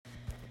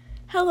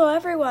Hello,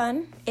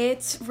 everyone.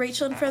 It's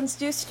Rachel and Friends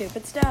Do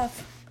Stupid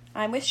Stuff.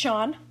 I'm with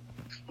Sean.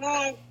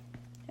 Hi.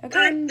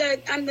 Okay. I'm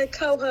the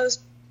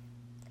co-host.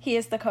 He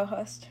is the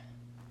co-host.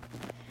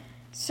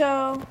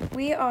 So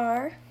we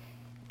are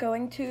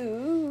going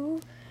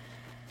to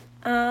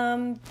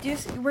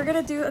we're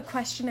gonna do a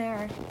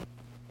questionnaire,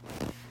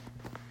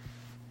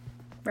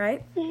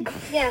 right?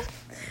 Yeah.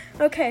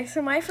 Okay.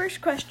 So my first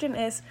question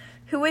is,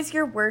 who is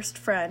your worst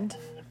friend?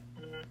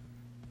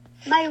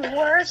 My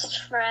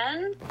worst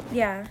friend?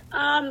 Yeah.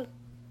 I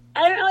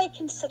don't really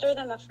consider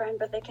them a friend,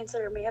 but they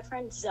consider me a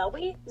friend.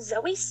 Zoe?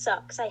 Zoe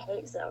sucks. I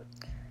hate Zoe.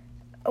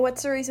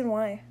 What's the reason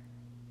why?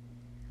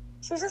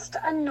 She's just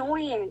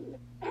annoying.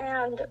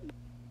 And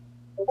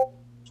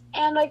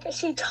like,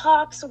 she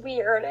talks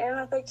weird.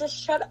 And I'm like, just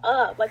shut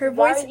up. Like, Her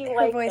why voice, are you her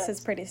like voice this?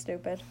 is pretty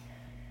stupid.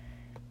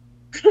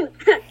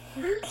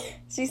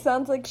 She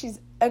sounds like she's...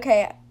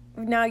 Okay,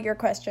 now your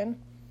question.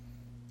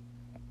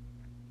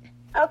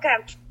 Okay.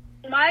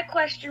 My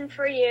question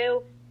for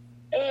you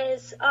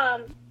is,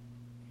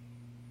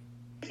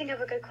 think of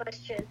a good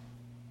question.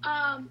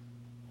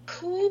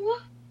 Who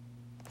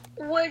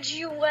would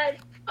you let,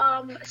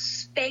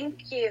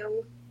 spank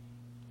you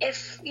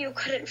if you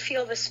couldn't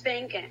feel the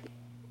spanking?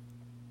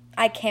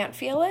 I can't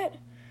feel it?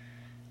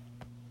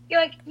 You're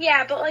like,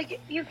 yeah, but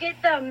like, you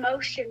get the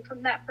emotion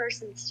from that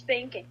person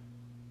spanking.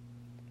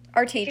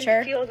 Our You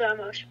teacher. can feel the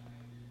emotion.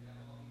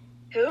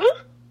 Who?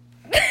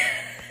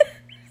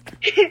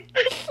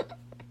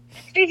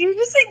 Did you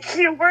just say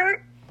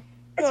Cooper?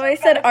 No, I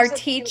said our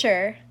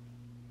teacher.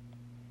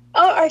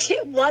 Oh, our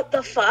what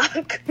the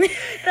fuck?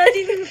 That's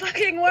even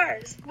fucking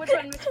worse. Which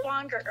one, Miss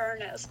Bonk or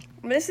Ernest?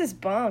 Mrs.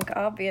 Bonk,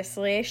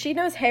 obviously. She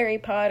knows Harry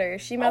Potter.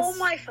 She must... Oh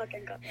my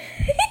fucking god.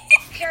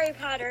 Harry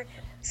Potter.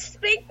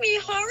 Spank me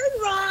hard,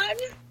 Ron.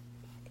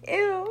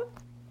 Ew.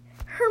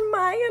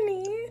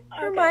 Hermione. Okay.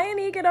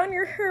 Hermione, get on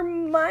your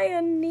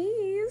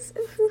Hermione's.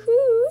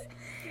 Ooh.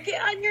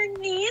 Get on your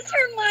knees,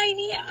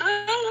 Hermione.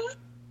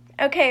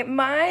 Okay, In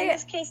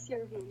this case,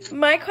 you're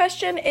my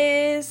question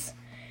is,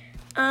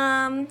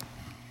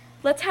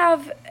 let's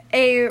have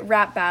a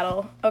rap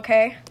battle,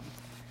 okay?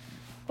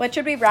 What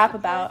should we rap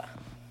about?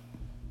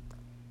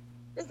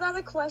 Is that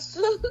a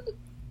question?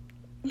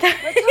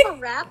 Let's have a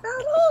rap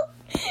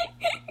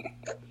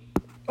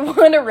battle?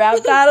 Want a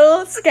rap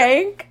battle,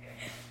 skank?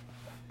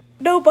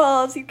 No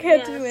balls, you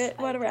can't do Yes, it.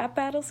 Want a rap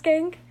battle,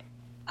 skank?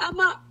 I'm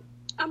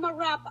a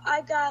rap.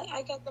 I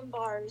got them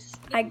bars.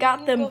 I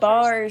got them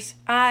bars.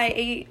 I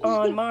ate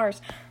on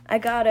Mars. I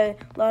got a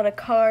lot of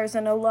cars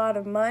and a lot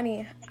of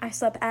money. I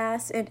slap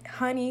ass and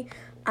honey.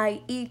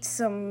 I eat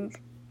some...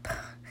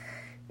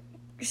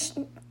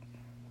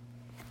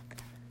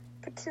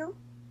 Two?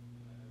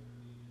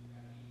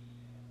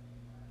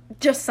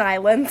 Just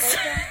silence.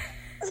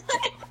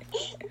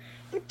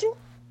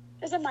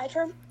 Is it my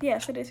turn?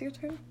 Yes, it is your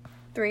turn.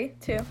 3,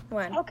 2,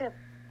 1. Okay.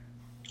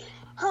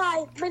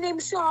 Hi, my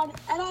name's Sean,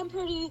 and I'm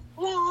pretty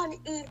long.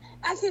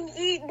 I can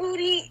eat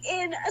booty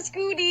in a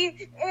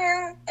scooty,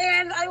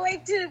 and I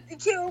like to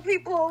kill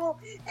people.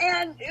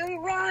 And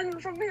Ron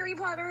from Harry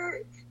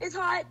Potter is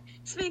hot.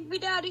 Spank me,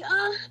 daddy.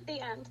 The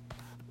end.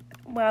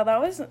 Wow, that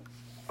was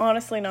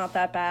honestly not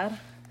that bad.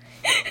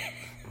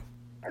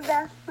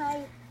 That's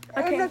my...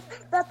 Okay.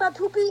 That's not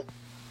poopy.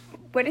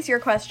 What is your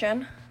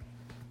question?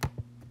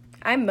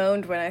 I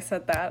moaned when I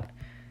said that.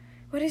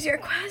 What is your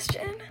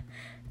question?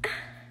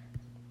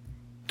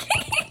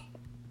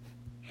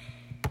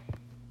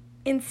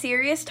 In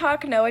serious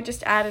talk, Noah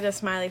just added a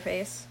smiley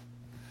face.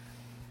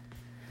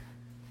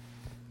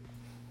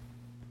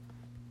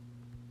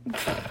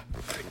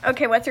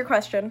 Okay, what's your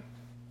question?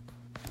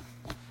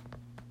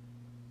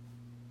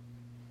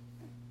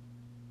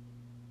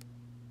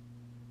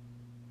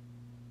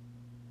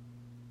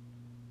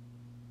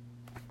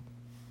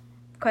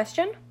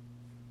 Question?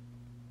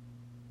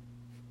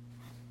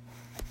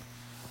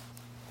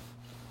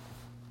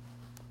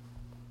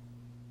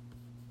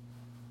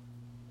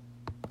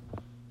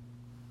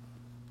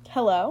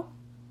 Hello?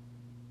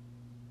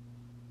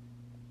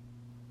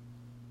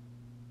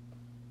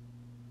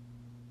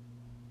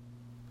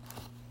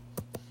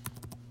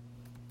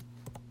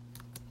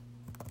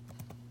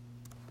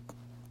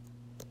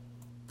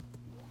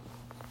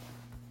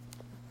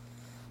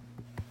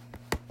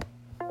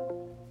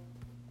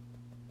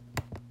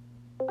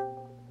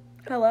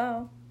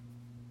 Hello?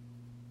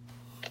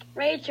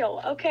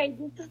 Rachel, okay,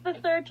 this is the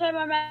third time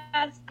I'm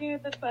asking you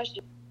this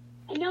question.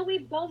 I know we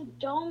both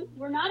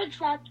we're not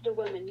attracted to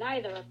women,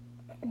 neither.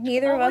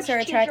 Neither of us are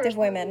attractive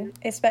women,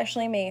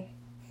 especially me.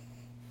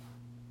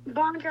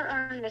 Bonk or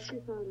Ernest?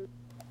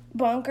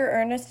 Bonk or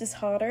Ernest is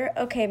hotter?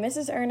 Okay,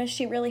 Mrs. Ernest,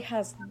 she really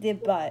has the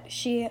butt.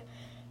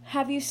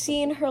 Have you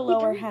seen her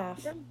lower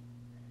half?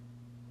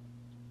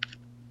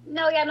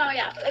 No,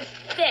 yeah. It's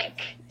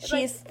thick.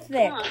 She is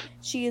thick.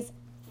 She is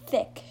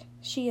thick.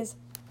 She is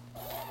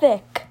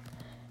thick.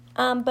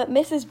 But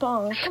Mrs.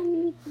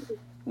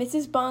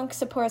 Bonk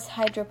supports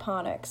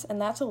hydroponics,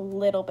 and that's a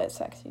little bit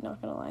sexy,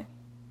 not gonna lie.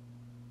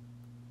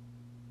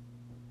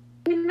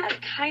 I mean, that's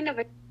kind of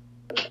a...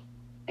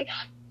 Like,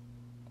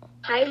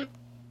 hydroponics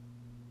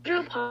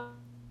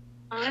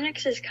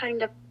Onyx is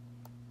kind of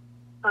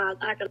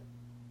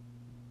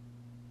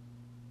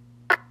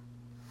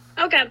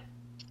okay.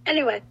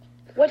 Anyway,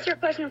 what's your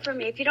question for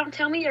me? If you don't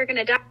tell me, you're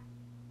gonna die in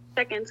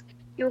 2 seconds.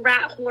 You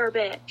rat whore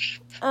bitch.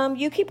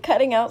 You keep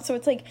cutting out, so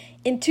it's like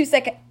in 2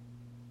 seconds.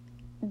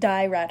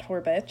 Die, rat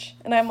whore bitch.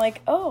 And I'm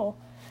like, oh.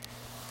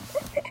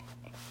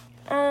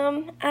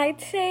 I'd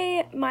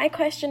say my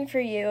question for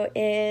you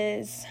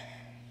is,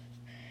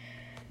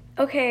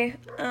 okay,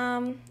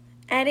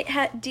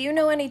 do you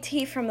know any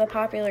tea from the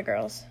Popular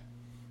Girls?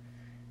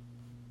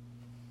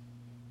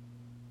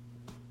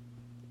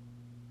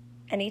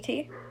 Any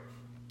tea?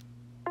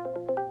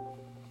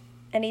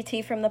 Any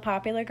tea from the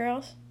Popular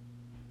Girls?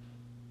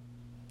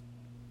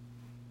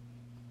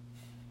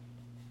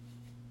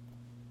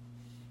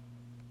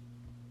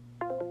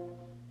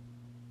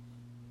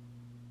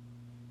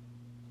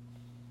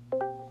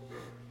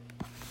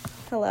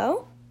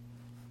 Hello?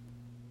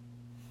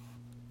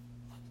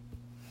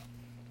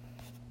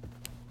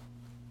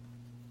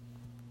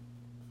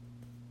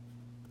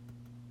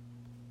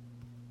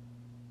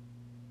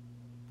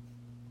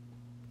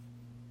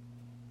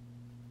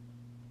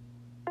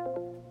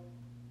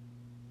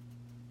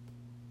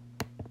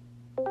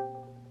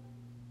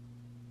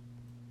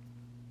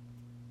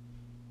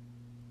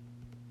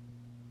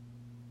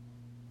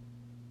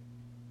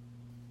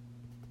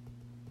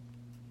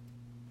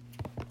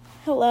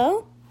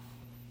 Hello?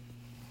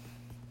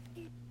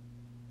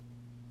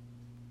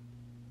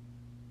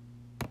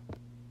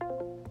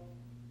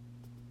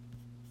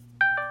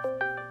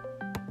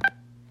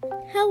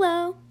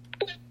 Hello.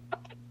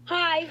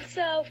 Hi.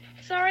 So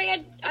sorry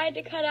I had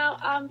to cut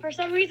out. For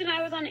some reason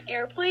I was on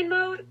airplane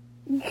mode.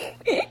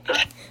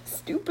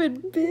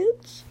 Stupid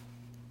bitch.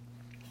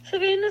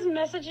 Savannah's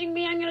messaging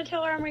me. I'm gonna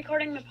tell her I'm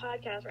recording the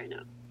podcast right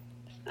now.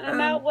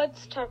 I'm out.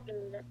 What's talking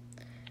to her?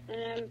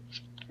 And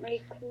I'm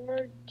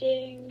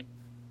recording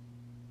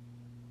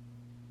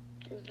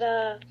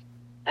the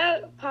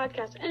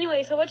podcast.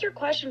 Anyway, so what's your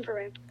question for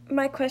me?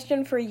 My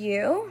question for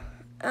you,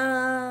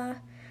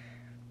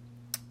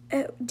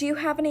 do you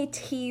have any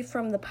tea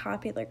from the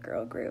Popular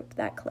Girl group,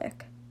 that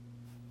clique?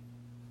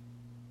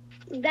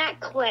 That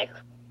clique.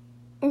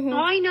 Mm-hmm.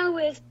 All I know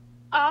is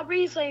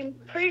Aubrey's, I'm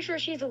pretty sure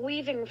she's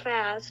leaving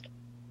fast.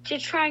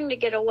 She's trying to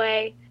get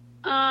away.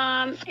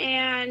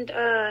 And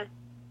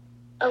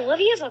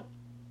Olivia's a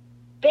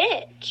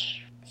bitch.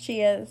 She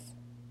is.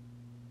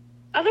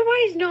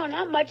 Otherwise, no,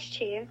 not much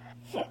tea.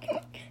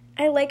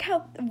 I like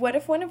how, what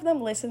if one of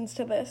them listens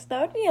to this?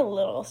 That would be a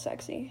little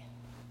sexy.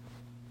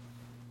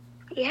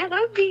 Yeah,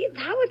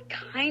 that would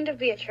kind of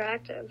be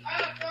attractive.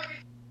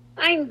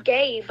 I'm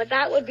gay, but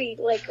that would be,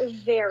 like,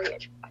 very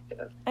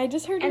attractive. I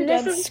just heard your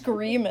dad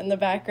scream in the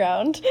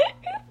background.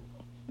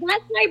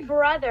 That's my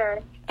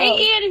brother. Oh. Hey,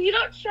 Ian, if you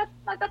don't shut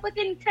the fuck up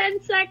within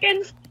 10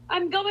 seconds,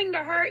 I'm going to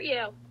hurt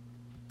you.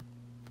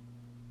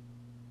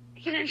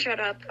 He didn't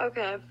shut up.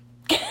 Okay.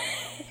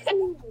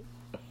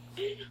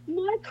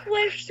 My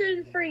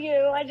question for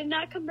you, I did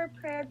not come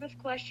prepared with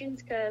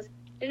questions because I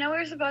didn't know we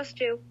were supposed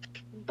to,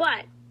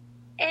 but,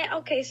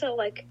 okay, so,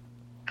 like,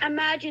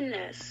 imagine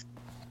this.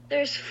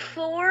 There's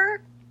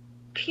 4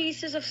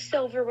 pieces of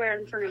silverware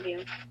in front of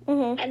you.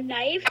 Mm-hmm. A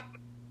knife,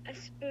 a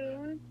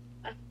spoon,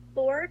 a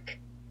fork,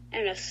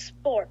 and a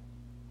spork.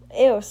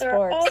 Ew,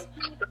 sports.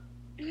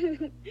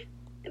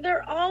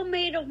 They're all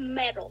made of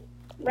metal,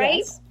 right?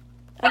 Yes.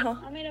 Uh-huh.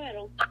 All made of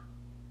metal.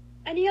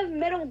 And you have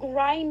metal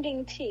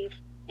grinding teeth.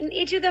 And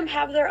each of them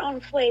have their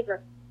own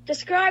flavor.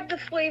 Describe the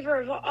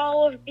flavor of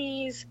all of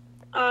these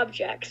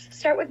objects.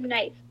 Start with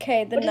knife.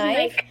 Okay, the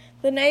knife.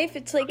 The knife,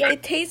 it's like,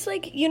 it tastes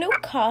like, you know,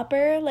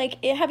 copper?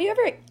 Like, have you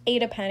ever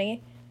ate a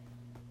penny?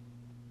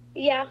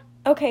 Yeah.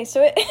 Okay,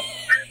 so it...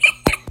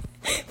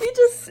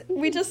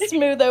 we just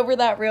smooth over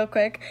that real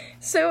quick.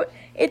 So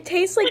it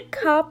tastes like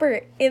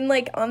copper in,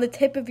 like, on the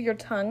tip of your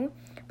tongue,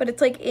 but it's,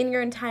 like, in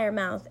your entire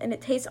mouth, and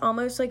it tastes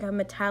almost like a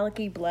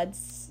metallic-y blood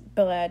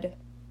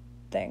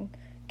thing.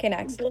 Okay,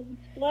 next.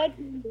 Blood?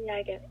 Yeah,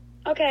 I get it.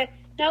 Okay,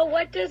 now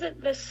what does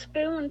the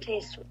spoon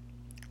taste like?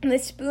 And the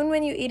spoon,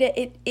 when you eat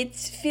it, it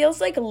feels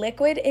like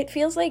liquid. It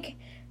feels like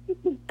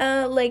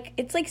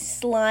it's like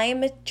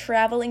slime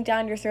traveling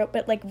down your throat,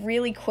 but like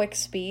really quick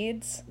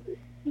speeds.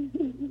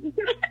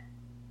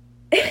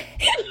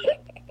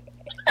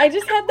 I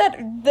just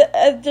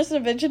had just a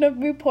vision of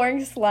me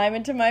pouring slime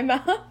into my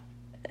mouth.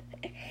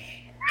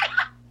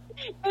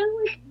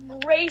 And like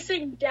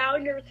racing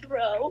down your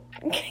throat.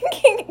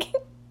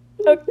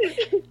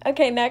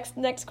 Okay,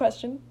 next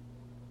question.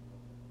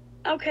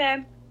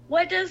 Okay.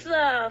 What does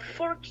the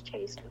fork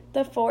taste like?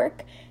 The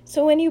fork?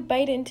 So when you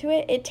bite into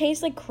it, it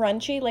tastes like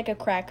crunchy, like a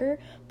cracker,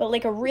 but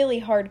like a really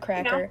hard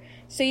cracker. Yeah.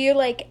 So you're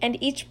like, and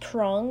each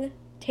prong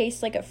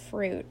tastes like a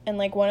fruit. And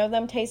like one of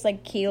them tastes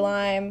like key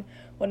lime,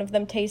 one of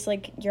them tastes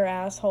like your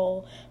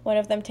asshole, one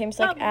of them tastes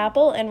like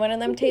apple, and one of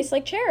them tastes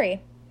like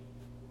cherry.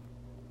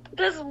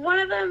 Does one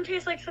of them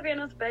taste like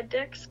Savannah's bed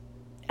dicks?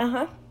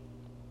 Uh-huh.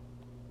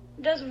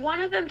 Does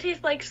one of them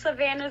taste like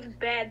Savannah's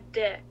bad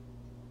dick?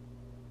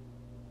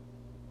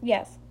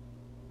 Yes.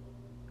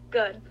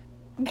 Good.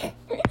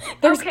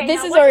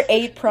 This is our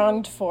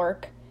 8-pronged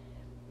fork.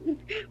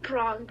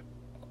 Prong.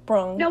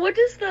 Prong. Now, what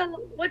does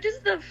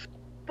the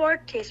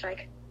spork taste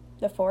like?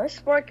 The fork?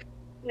 Spork.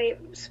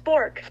 Wait,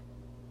 spork.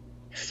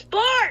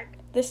 Spork!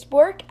 The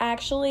spork,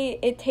 actually,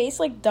 it tastes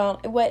like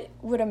what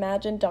would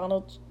imagine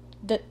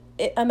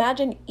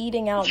imagine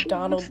eating out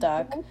Donald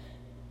Duck.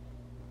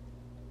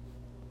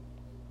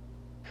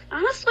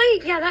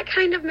 Honestly, yeah, that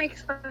kind of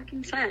makes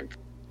fucking sense.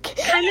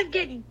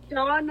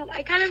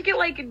 I kind of get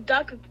like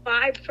duck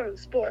vibes from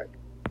spork.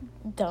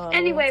 Donald.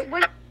 Anyway,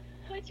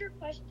 what's your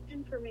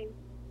question for me?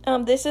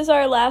 This is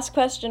our last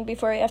question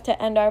before we have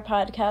to end our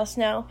podcast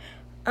now.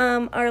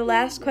 Our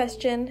last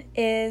question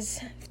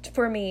is,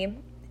 for me,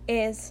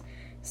 is,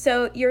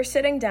 so you're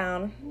sitting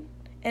down,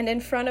 and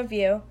in front of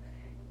you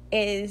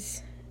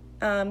is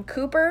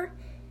Cooper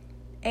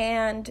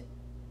and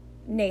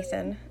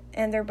Nathan,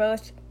 and they're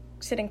both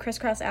sitting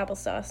crisscross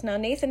applesauce. Now,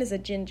 Nathan is a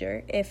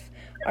ginger, if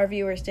our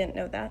viewers didn't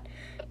know that.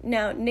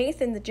 Now,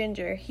 Nathan the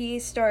ginger, he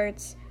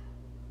starts...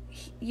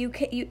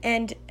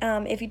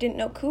 if you didn't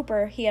know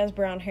Cooper, he has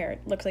brown hair.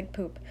 It looks like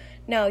poop.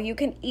 Now, you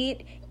can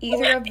eat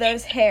either of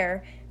those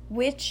hair.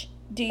 Which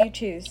do you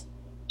choose?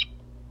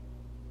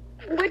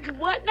 Which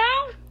what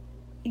now?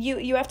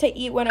 You have to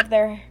eat one of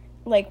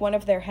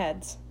their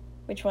heads.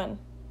 Which one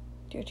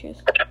do you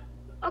choose?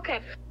 Okay.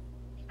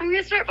 I'm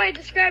going to start by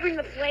describing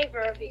the flavor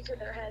of each of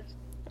their heads.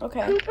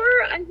 Okay. Cooper,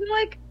 I feel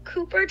like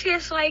Cooper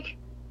tastes like...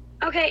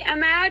 Okay,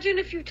 imagine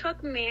if you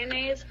took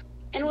mayonnaise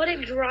and let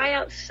it dry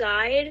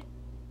outside...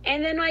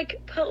 and then,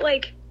 put,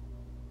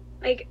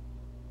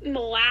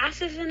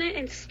 molasses in it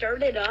and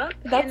stirred it up.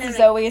 That's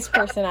Zoe's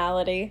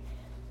personality.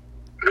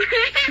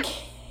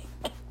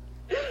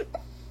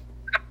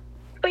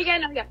 But,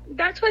 yeah,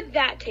 that's what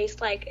that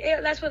tastes like.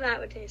 That's what that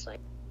would taste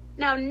like.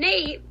 Now,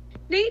 Nate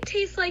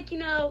tastes like,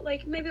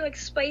 maybe,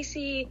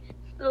 spicy,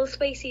 little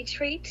spicy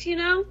treats,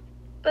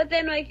 But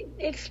then,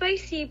 it's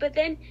spicy, but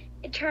then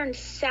it turns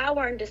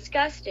sour and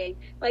disgusting.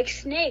 Like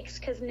snakes,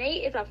 because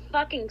Nate is a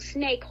fucking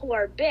snake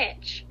whore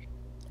bitch.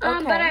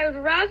 Okay. But I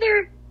would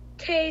rather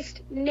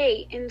taste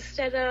Nate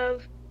instead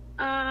of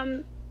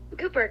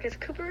Cooper, because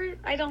Cooper,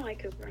 I don't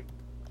like Cooper.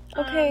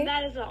 Okay.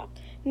 That is all.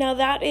 Now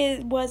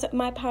was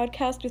my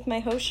podcast with my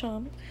host,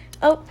 Sean.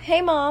 Oh,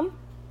 hey, Mom.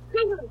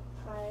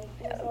 Hi.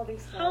 Here's all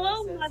these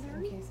Hello, services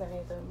Mother. in case any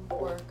of them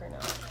work or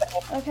not.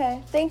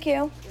 Okay, thank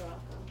you. You're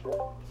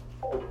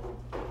welcome.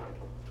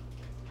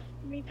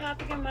 Me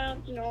talking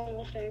about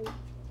normal things.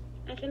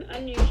 Nothing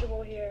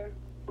unusual here.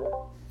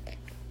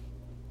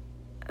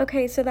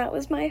 Okay, so that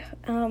was my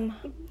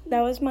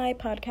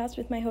podcast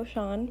with my host,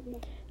 Sean.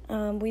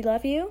 We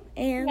love you,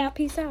 and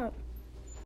peace out.